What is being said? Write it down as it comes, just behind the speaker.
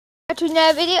To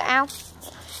another video, ow.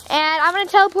 And I'm gonna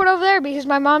teleport over there because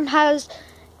my mom has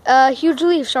a huge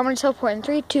leaf, so I'm gonna teleport in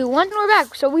 3, 2, 1, and we're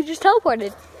back. So we just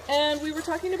teleported. And we were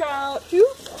talking about who?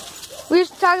 We were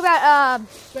talking about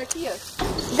Zacchaeus.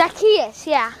 Zacchaeus,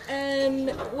 yeah.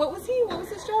 And what was he? What was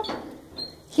his job?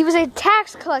 He was a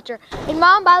tax collector. And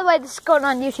Mom, by the way, this is going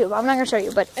on YouTube. I'm not gonna show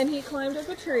you, but and he climbed up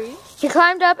a tree. He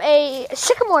climbed up a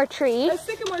sycamore tree. A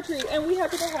sycamore tree, and we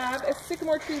happen to have a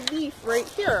sycamore tree leaf right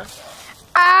here.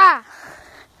 Ah,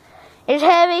 it's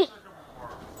heavy.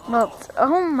 Well,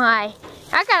 oh my!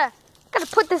 I gotta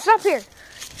put this up here.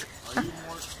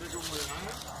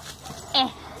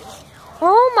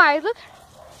 Oh my! Look,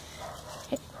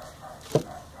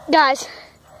 guys,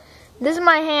 this is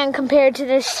my hand compared to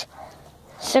this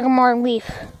sycamore leaf.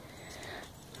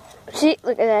 See,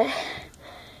 look at that.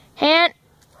 Hand,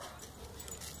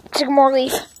 sycamore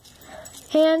leaf.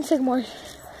 Hand, sycamore.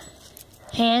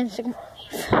 Hand, sycamore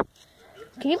leaf.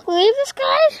 Can you believe this,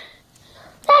 guys?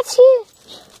 That's huge.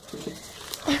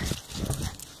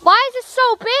 Why is it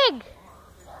so big?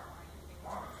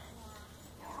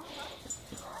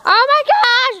 Oh my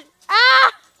gosh!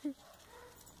 Ah!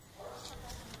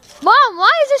 Mom,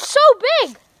 why is it so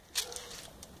big?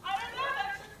 I don't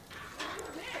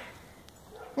know.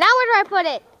 Now where do I put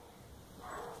it?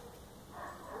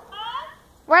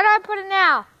 Where do I put it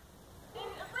now? Bring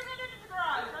it into the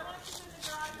garage. I want to put it in the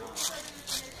garage.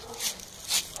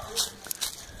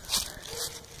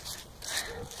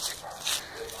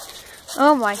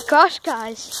 Oh my gosh,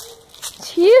 guys.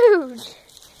 It's huge.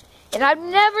 And I've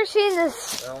never seen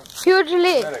this huge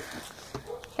leaf.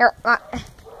 Here,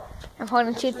 I'm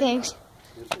holding two things.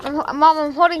 Mom,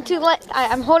 I'm holding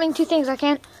I'm holding two things. I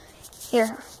can't.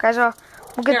 Here, guys, we'll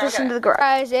get this into the garage.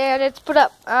 Guys, and it's put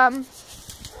up. You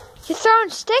throwing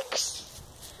sticks?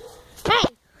 Hey,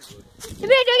 come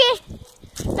here, Dougie.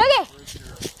 Dougie,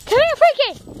 come here,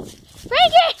 Frankie.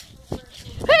 Frankie,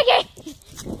 Frankie.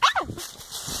 Ow!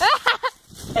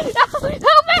 No, help me!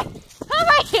 Help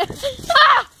me!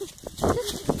 Ah!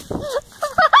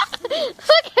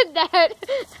 Look at that! That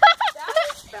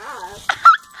is fast.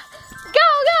 Go,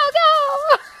 go, go!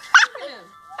 Look at him.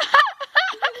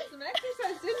 He did some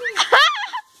exercise, didn't he?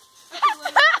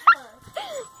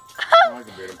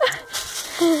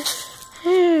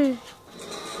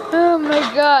 Oh my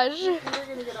gosh. You're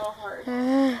gonna get all hard.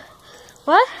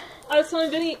 What? I was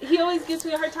telling Vinny, he always gives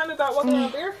me a hard time about walking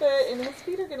around barefoot, and his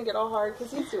feet are gonna get all hard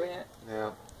because he's doing it.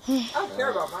 Yeah. I don't care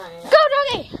about mine. Go,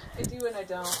 Dougie! I do and I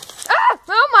don't. Ah!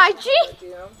 Oh my I gee!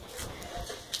 do.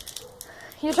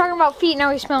 You're talking about feet,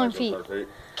 now he's smelling feet.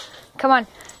 Come on.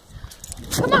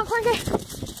 Come on, Frankie. Look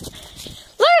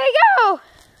at it go!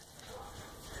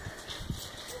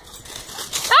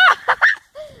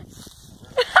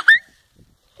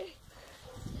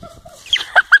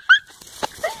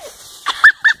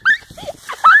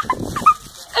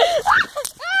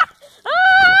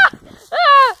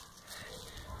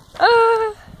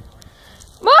 Ah!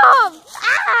 Mom!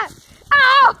 Ah!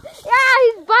 Ow! Yeah,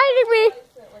 he's biting me.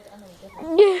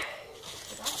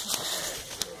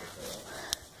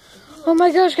 Oh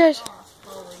my gosh, guys.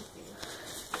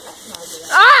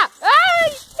 Ah! Ah!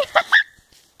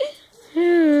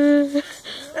 Oh!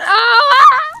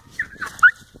 Ah!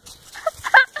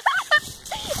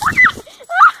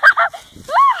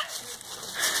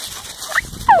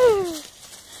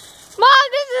 Mom,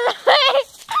 this is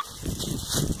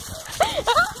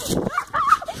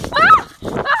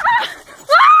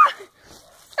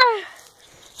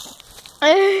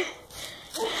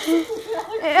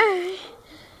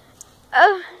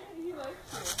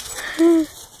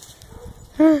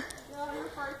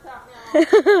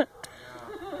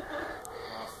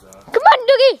Come on,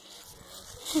 Dougie!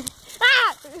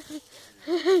 Ah!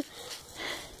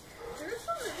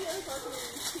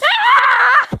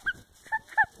 Ah!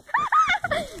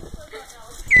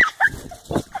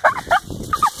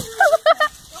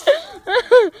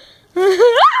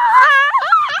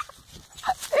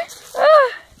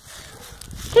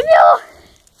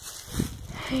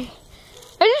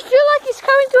 I just feel like he's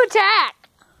coming to attack.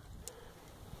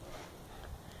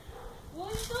 Well,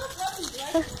 he's still a puppy. He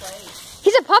likes to play.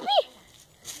 He's a puppy?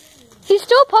 He's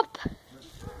still a pup.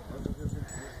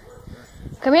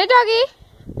 Come here, doggy.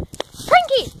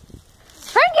 Frankie!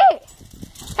 Frankie!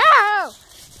 Ow!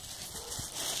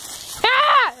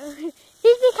 Ah!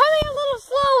 He's becoming a little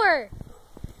slower.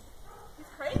 He's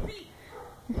crazy.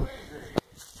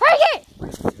 Frankie!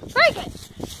 Frankie!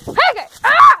 Frankie!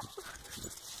 Ah!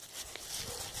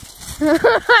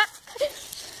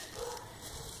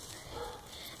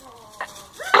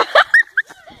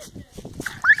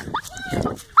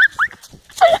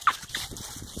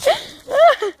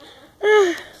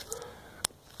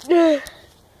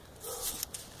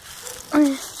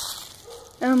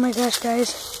 Oh my gosh,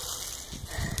 guys.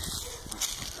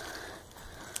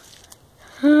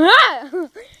 Hi!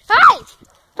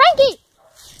 Frankie!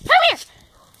 Come here!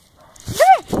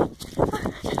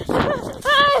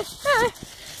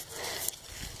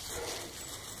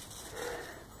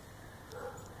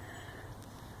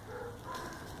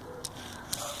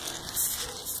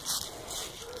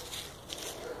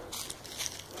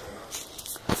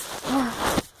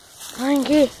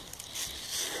 Frankie.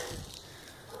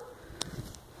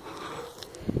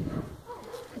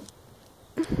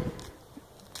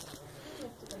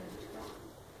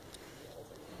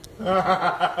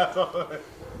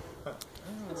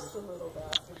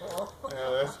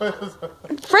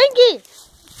 Frankie!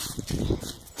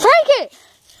 Frankie!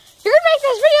 You're gonna make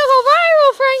this video go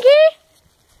viral, Frankie!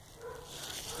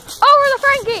 Over the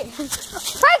Frankie!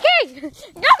 Frankie!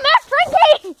 Got mad,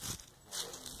 Frankie!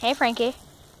 Hey, Frankie.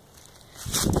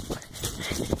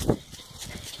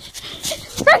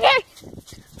 Frankie!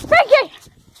 Frankie!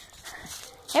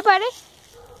 Hey, buddy.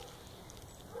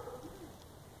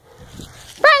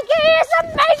 Frankie is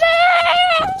amazing!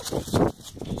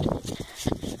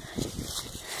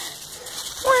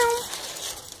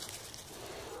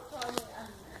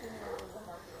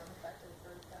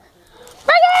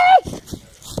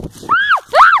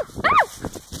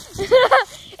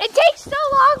 It takes so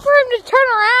long for him to turn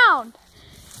around.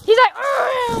 He's like,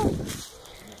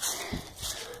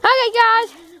 okay, guys.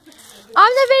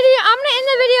 I'm gonna end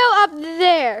the video up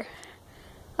there.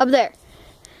 Up there.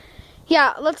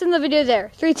 Yeah, let's end the video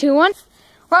there. 3, 2, 1.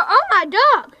 Well, oh my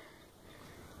dog.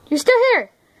 You're still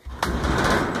here.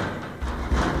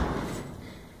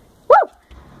 Woo!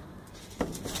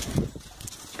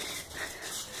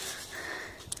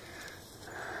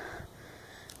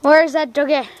 Where is that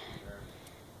doggy?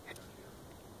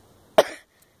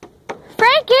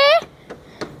 Frankie!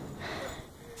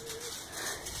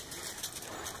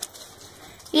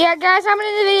 Yeah, guys, I'm gonna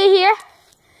end the video here.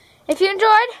 If you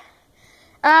enjoyed,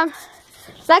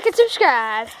 like and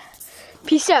subscribe.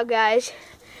 Peace out, guys.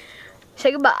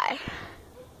 Say goodbye.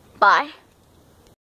 Bye.